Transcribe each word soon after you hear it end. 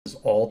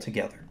all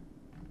together.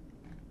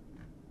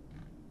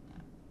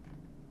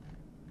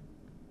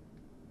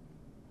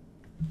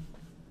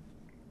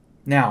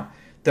 Now,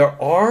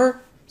 there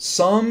are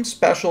some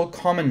special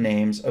common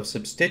names of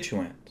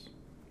substituents.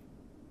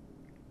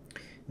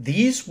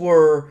 These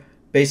were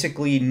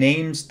basically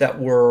names that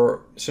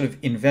were sort of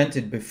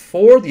invented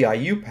before the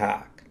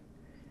IUPAC,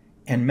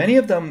 and many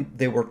of them,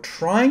 they were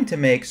trying to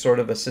make sort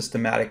of a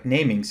systematic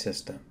naming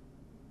system.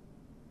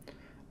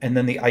 And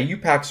then the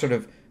IUPAC sort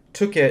of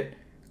took it,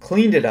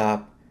 cleaned it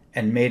up,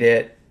 and made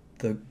it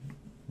the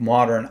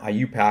modern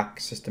IUPAC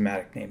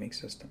systematic naming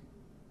system.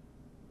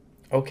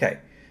 Okay,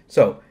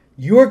 so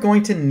you are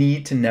going to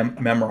need to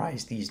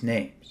memorize these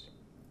names.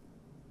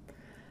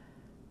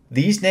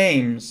 These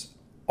names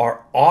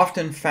are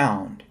often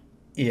found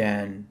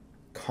in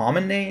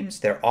common names.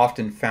 They're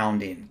often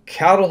found in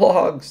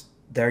catalogs.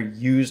 They're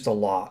used a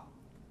lot.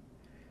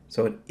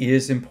 So it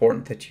is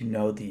important that you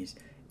know these,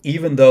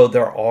 even though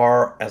there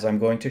are, as I'm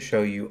going to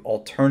show you,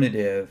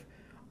 alternative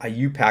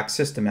IUPAC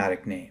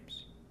systematic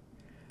names.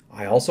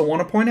 I also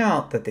want to point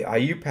out that the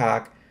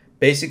IUPAC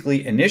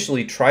basically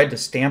initially tried to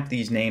stamp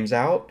these names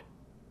out,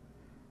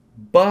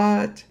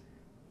 but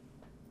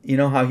you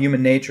know how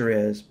human nature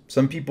is.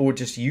 Some people would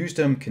just use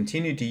them,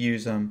 continued to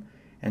use them,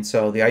 and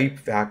so the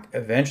IUPAC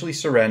eventually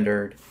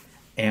surrendered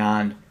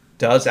and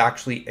does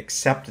actually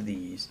accept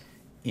these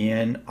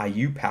in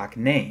IUPAC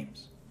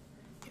names.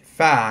 In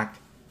fact,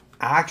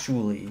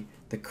 actually,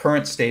 the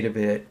current state of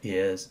it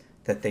is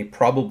that they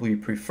probably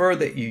prefer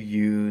that you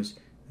use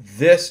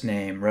this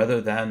name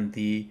rather than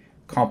the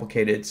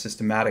complicated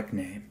systematic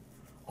name.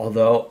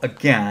 Although,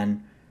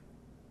 again,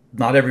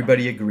 not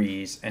everybody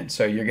agrees, and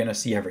so you're going to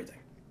see everything.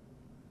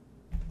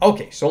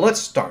 Okay, so let's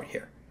start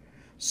here.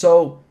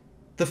 So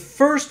the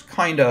first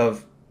kind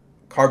of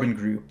carbon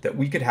group that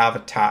we could have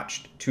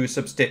attached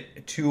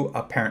to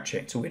a parent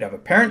chain. So we'd have a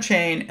parent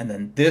chain, and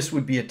then this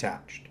would be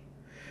attached.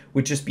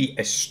 Would just be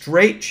a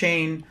straight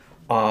chain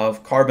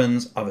of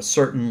carbons of a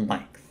certain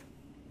length.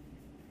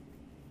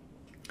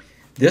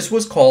 This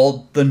was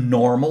called the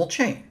normal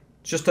chain.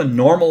 It's just a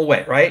normal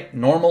way, right?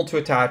 Normal to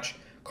attach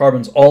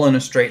carbons all in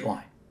a straight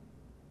line.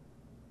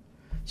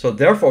 So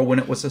therefore, when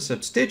it was a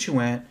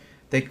substituent,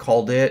 they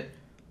called it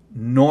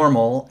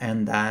normal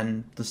and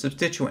then the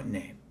substituent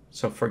name.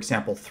 So for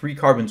example, 3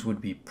 carbons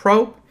would be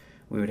prop,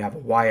 we would have a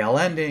YL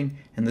ending,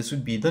 and this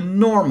would be the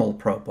normal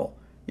propyl.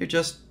 You're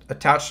just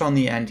attached on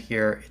the end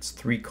here, it's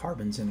 3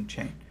 carbons in a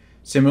chain.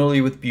 Similarly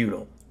with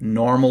butyl,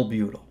 normal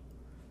butyl.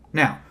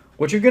 Now,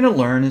 what you're going to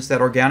learn is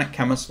that organic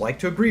chemists like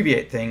to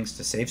abbreviate things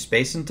to save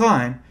space and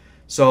time,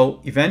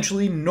 so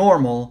eventually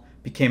normal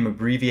became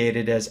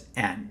abbreviated as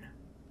N.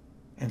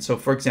 And so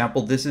for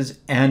example, this is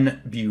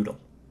N-butyl.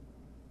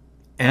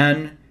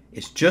 N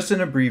is just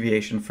an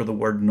abbreviation for the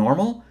word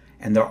normal,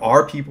 and there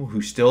are people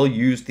who still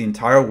use the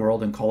entire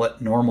world and call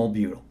it normal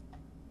butyl.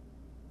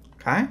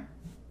 Okay?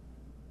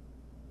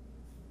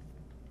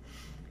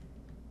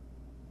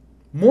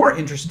 More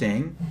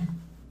interesting,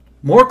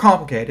 more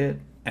complicated,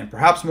 and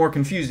perhaps more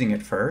confusing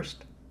at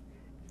first,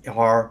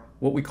 are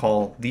what we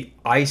call the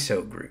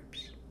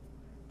isogroups.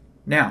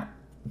 Now,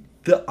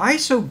 the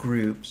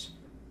isogroups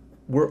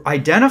were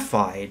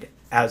identified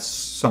as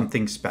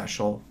something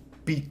special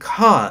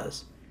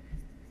because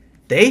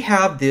they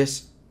have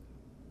this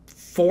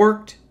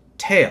forked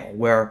tail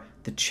where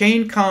the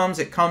chain comes,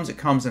 it comes,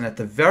 and at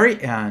the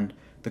very end,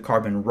 the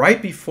carbon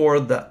right before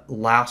the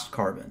last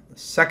carbon, the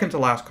second to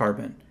last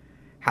carbon,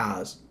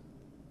 has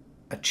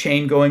a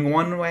chain going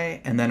one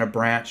way and then a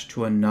branch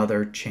to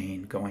another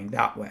chain going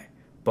that way.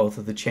 Both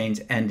of the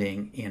chains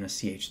ending in a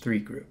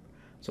CH3 group.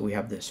 So we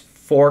have this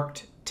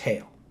forked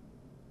tail.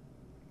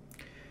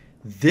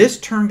 This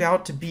turned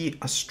out to be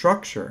a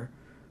structure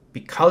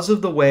because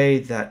of the way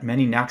that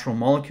many natural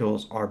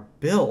molecules are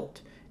built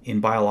in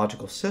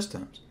biological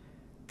systems.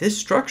 This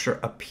structure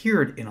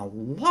appeared in a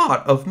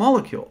lot of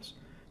molecules.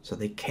 So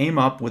they came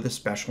up with a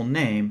special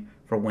name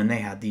for when they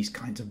had these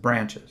kinds of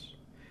branches.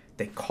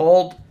 They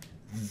called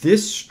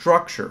this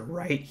structure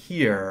right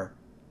here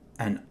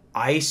an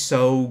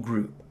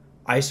isogroup.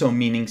 Iso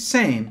meaning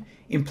same,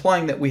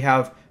 implying that we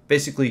have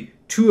basically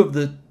two of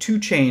the two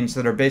chains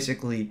that are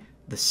basically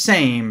the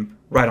same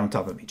right on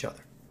top of each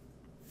other.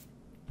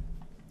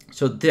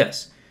 So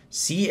this,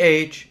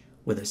 CH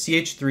with a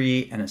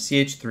CH3 and a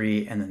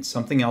CH3 and then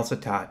something else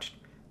attached,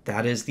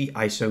 that is the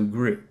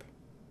isogroup.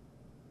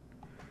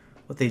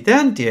 What they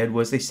then did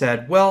was they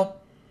said,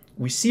 well,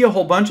 we see a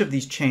whole bunch of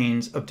these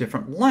chains of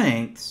different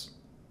lengths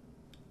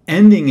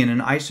ending in an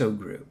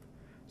isogroup.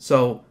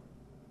 So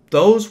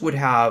those would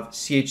have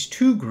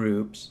CH2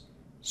 groups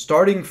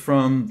starting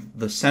from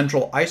the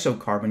central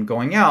isocarbon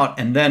going out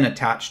and then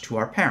attached to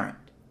our parent.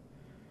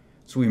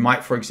 So we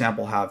might, for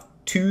example, have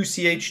 2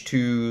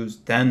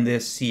 CH2s, then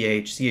this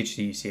CH,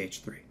 CH3,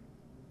 CH3.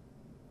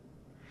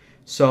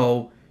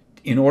 So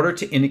in order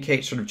to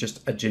indicate sort of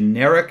just a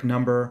generic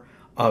number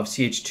of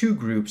CH2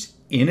 groups,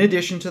 in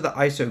addition to the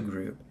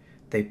isogroup,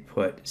 they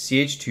put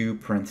CH2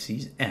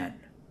 parentheses N,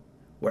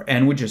 where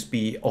N would just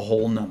be a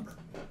whole number.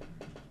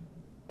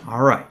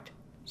 All right,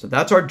 so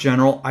that's our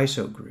general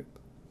isogroup.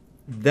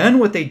 Then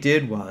what they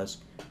did was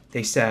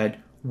they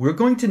said, we're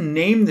going to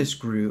name this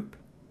group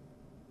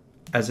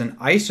as an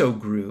iso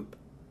group,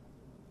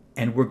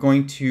 and we're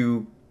going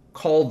to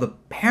call the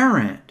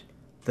parent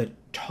the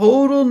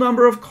total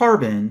number of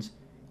carbons,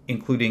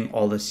 including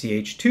all the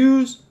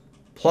CH2s,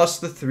 plus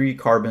the 3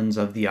 carbons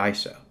of the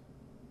iso.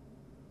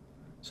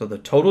 So the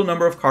total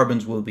number of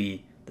carbons will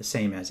be the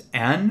same as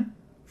N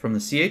from the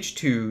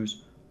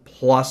CH2s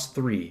plus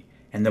 3.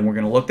 And then we're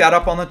going to look that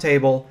up on the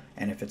table,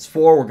 and if it's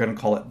 4, we're going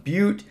to call it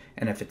but,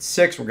 and if it's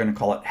 6, we're going to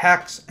call it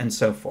hex, and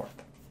so forth.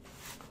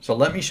 So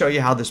let me show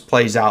you how this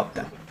plays out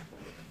then.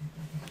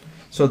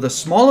 So the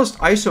smallest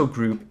iso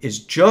group is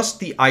just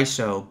the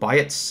iso by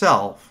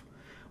itself,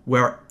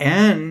 where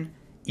N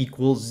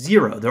equals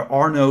 0. There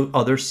are no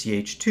other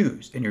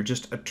CH2s, and you're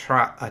just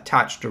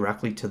attached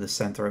directly to the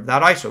center of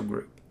that iso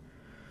group.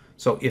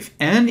 So if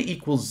N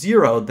equals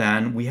 0,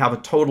 then we have a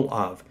total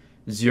of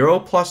 0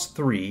 plus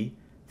 3,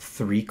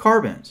 3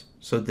 carbons.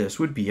 So this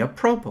would be a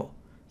propyl.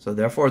 So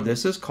therefore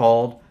this is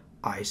called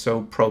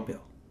isopropyl.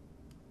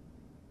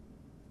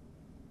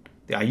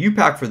 The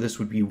IUPAC for this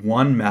would be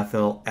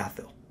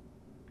 1-methyl-ethyl.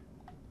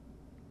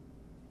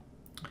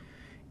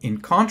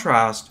 In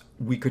contrast,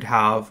 we could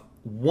have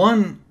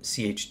one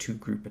CH2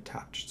 group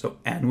attached. So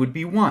N would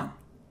be 1.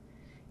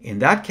 In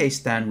that case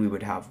then we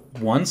would have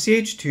one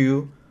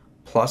CH2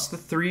 plus the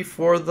 3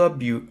 for the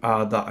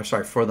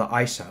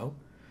iso.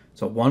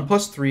 So 1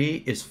 plus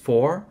 3 is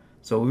 4.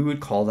 So we would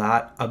call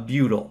that a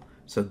butyl.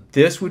 So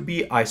this would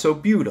be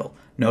isobutyl.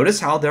 Notice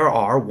how there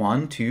are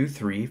 1, 2,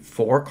 3,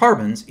 4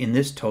 carbons in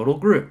this total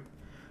group.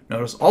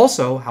 Notice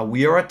also how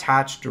we are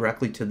attached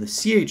directly to the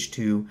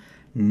CH2,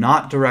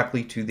 not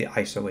directly to the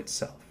iso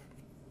itself.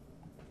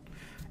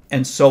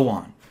 And so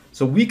on.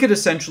 So we could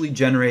essentially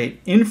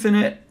generate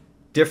infinite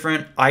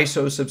different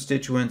iso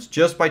substituents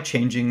just by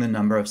changing the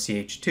number of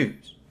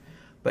CH2s.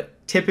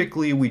 But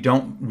typically we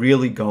don't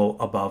really go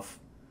above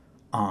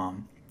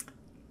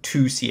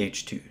 2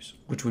 CH2s,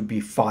 which would be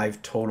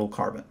 5 total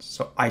carbons.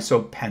 So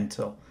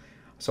isopentyl.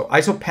 So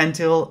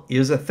isopentyl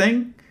is a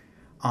thing.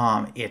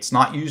 It's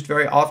not used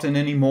very often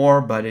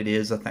anymore, but it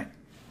is a thing.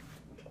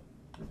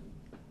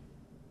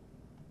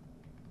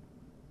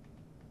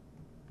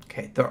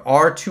 Okay, there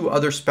are 2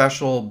 other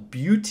special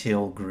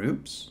butyl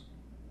groups.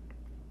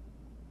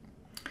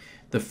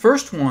 The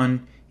first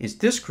one is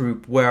this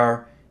group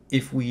where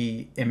if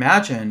we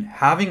imagine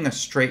having a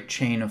straight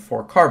chain of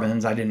 4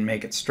 carbons, I didn't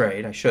make it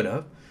straight, I should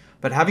have,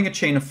 but having a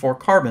chain of 4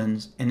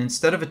 carbons, and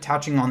instead of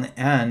attaching on the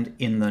end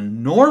in the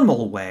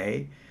normal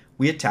way,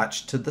 we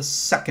attach to the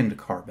second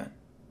carbon.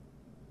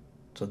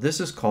 So this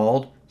is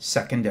called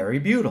secondary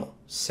butyl,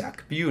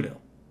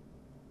 sec-butyl.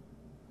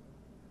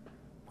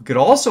 We could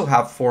also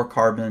have 4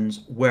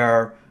 carbons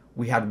where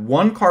we had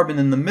 1 carbon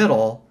in the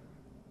middle,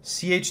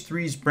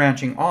 CH3s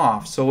branching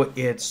off, so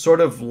it's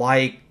sort of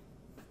like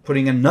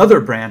putting another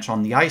branch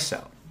on the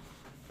iso.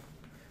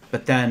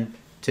 But then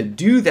to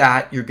do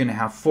that, you're going to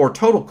have 4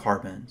 total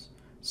carbons.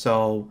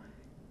 So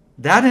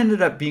that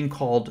ended up being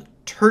called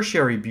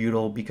tertiary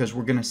butyl because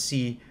we're going to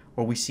see,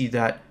 or we see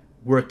that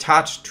we're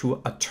attached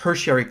to a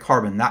tertiary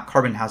carbon. That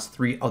carbon has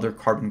 3 other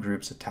carbon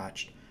groups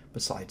attached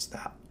besides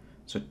that.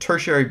 So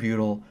tertiary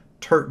butyl,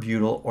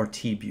 tert-butyl, or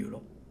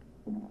T-butyl.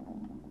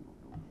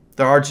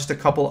 There are just a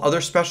couple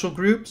other special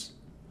groups.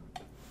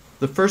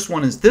 The first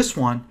one is this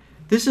one.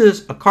 This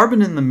is a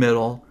carbon in the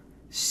middle,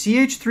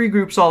 CH3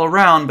 groups all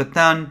around, but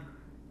then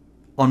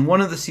on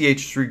one of the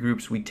CH3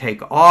 groups we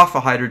take off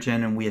a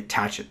hydrogen and we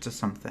attach it to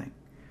something.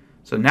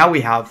 So now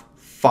we have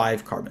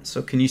 5 carbons.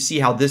 So can you see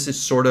how this is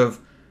sort of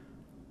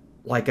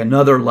like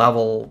another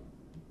level,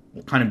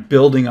 kind of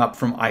building up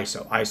from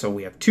iso. Iso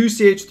we have 2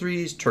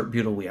 CH3s,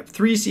 tert-butyl we have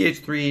 3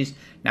 CH3s,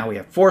 now we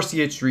have 4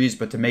 CH3s,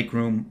 but to make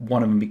room,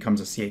 one of them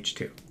becomes a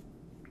CH2.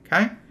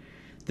 Okay?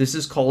 This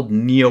is called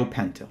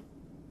neopentyl.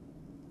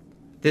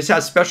 This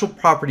has special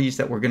properties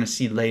that we're going to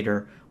see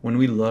later when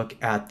we look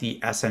at the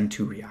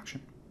SN2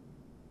 reaction.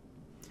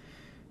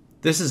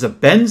 This is a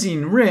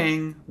benzene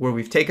ring where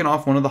we've taken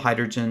off one of the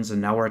hydrogens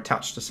and now we're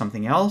attached to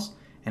something else,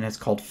 and it's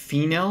called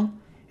phenyl.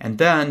 And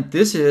then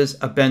this is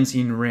a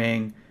benzene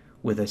ring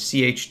with a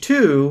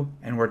CH2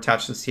 and we're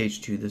attached to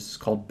CH2. This is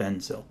called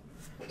benzyl.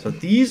 So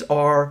these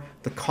are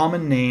the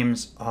common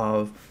names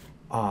of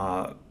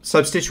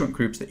substituent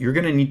groups that you're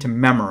going to need to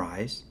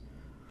memorize,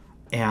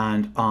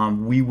 and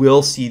we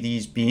will see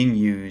these being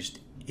used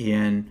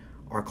in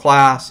our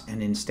class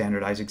and in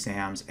standardized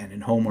exams and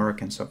in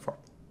homework and so forth.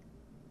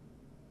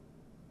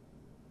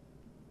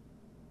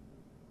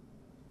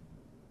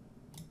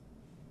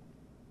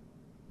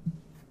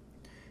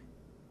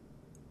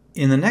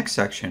 In the next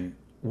section,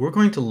 we're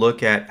going to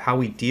look at how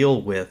we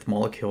deal with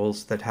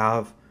molecules that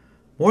have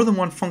more than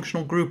one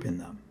functional group in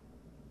them.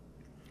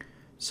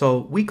 So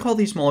we call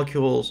these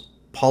molecules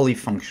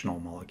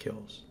polyfunctional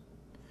molecules.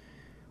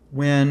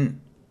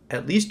 When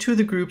at least 2 of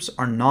the groups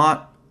are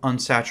not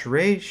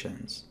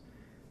unsaturations,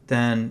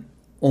 then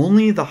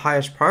only the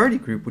highest priority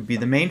group would be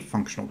the main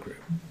functional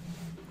group.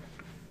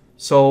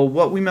 So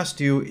what we must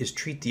do is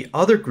treat the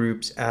other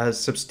groups as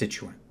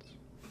substituents.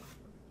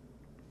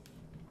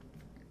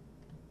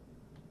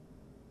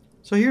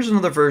 So here's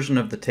another version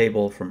of the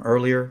table from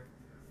earlier.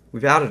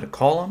 We've added a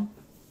column.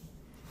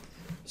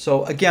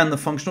 So again, the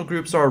functional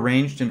groups are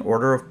arranged in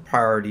order of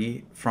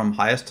priority from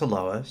highest to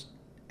lowest.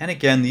 And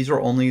again, these are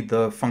only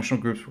the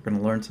functional groups we're going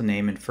to learn to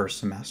name in first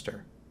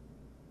semester.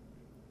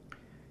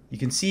 You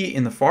can see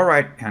in the far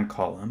right-hand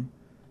column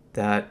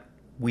that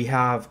we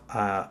have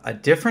a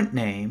different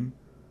name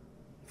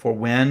for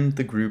when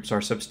the groups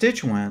are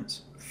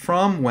substituents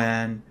from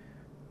when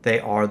they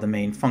are the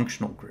main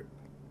functional group.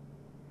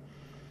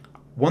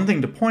 One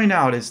thing to point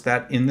out is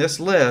that in this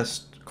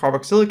list,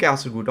 carboxylic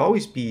acid would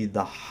always be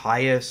the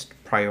highest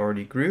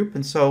priority group,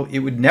 and so it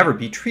would never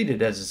be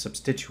treated as a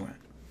substituent.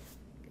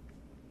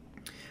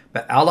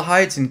 But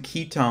aldehydes and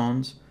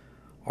ketones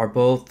are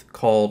both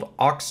called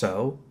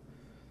oxo,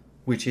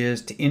 which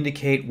is to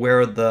indicate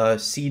where the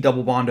C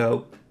double bond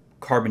O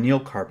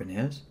carbonyl carbon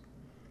is.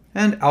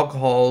 And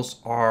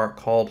alcohols are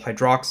called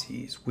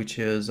hydroxys, which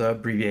is an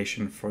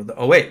abbreviation for the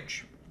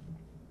OH.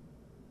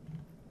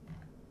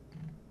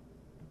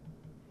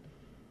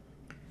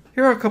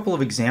 Here are a couple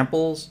of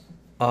examples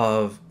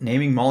of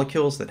naming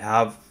molecules that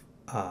have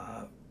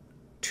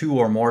two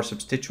or more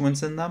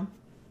substituents in them.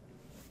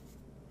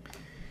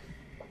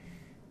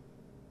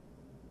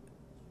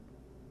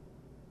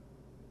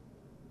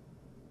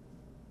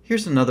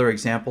 Here's another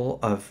example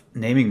of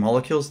naming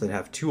molecules that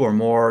have two or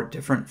more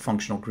different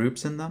functional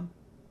groups in them.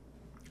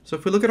 So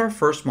if we look at our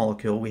first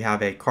molecule, we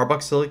have a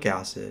carboxylic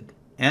acid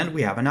and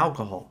we have an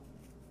alcohol.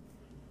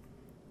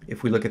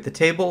 If we look at the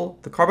table,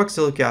 the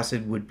carboxylic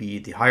acid would be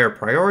the higher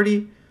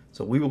priority,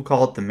 so we will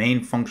call it the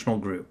main functional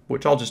group,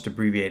 which I'll just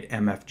abbreviate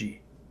MFG.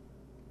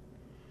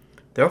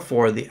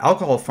 Therefore, the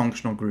alcohol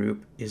functional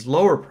group is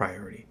lower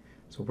priority,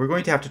 so we're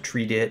going to have to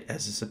treat it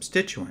as a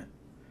substituent.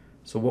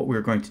 So what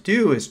we're going to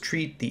do is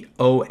treat the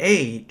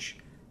OH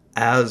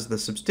as the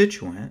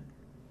substituent,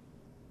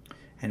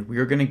 and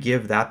we're going to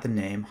give that the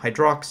name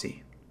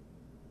hydroxy.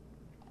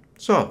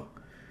 So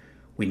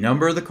we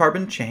number the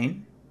carbon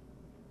chain.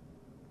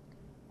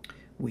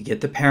 We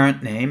get the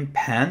parent name,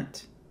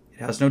 pent. It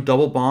has no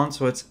double bond,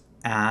 so it's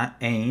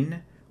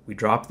ane. We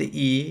drop the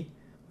E.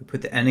 We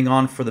put the ending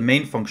on for the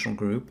main functional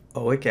group,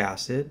 oic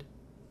acid.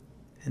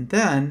 And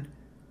then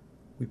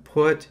we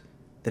put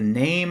the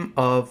name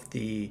of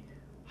the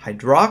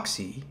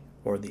hydroxy,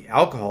 or the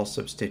alcohol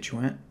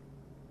substituent,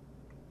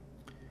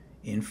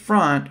 in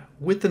front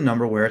with the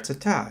number where it's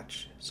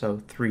attached, so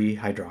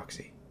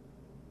 3-hydroxy.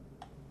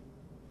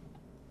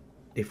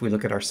 If we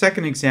look at our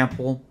second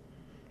example,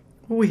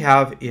 what we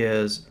have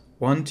is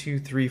 1, 2,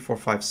 3, 4,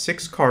 5,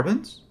 6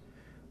 carbons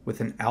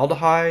with an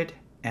aldehyde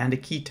and a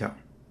ketone.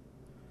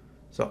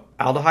 So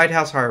aldehyde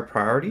has higher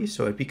priority,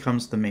 so it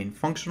becomes the main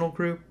functional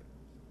group.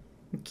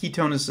 And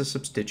ketone is the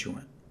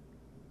substituent.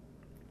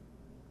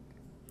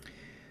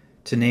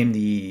 To name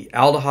the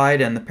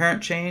aldehyde and the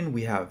parent chain,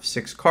 we have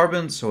 6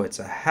 carbons, so it's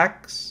a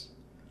hex.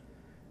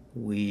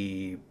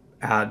 We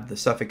add the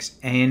suffix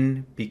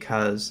ane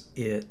because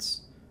it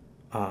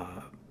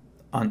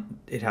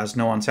has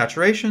no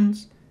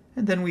unsaturations,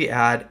 and then we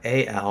add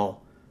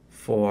Al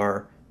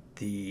for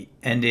the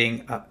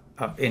ending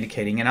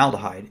indicating an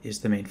aldehyde is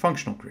the main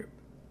functional group.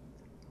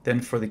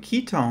 Then for the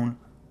ketone,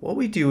 what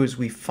we do is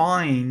we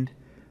find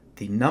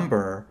the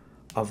number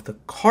of the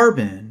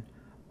carbon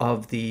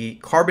of the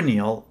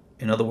carbonyl,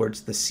 in other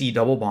words, the C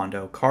double bond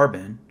O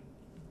carbon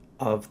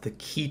of the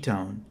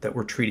ketone that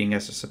we're treating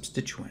as a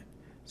substituent.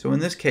 So in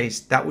this case,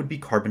 that would be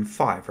carbon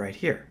 5 right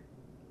here.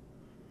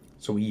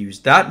 So we use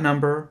that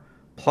number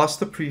plus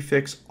the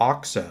prefix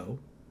oxo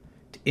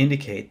to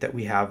indicate that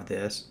we have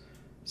this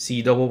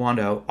C double bond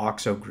O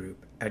oxo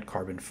group at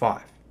carbon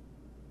 5.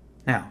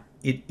 Now,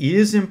 it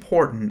is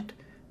important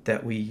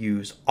that we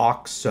use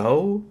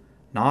oxo,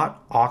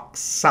 not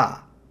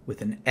oxa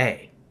with an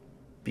A,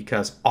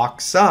 because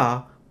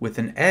oxa with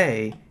an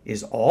A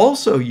is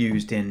also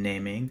used in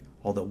naming,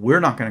 although we're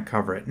not going to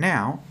cover it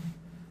now,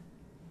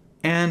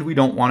 and we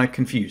don't want to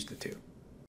confuse the two.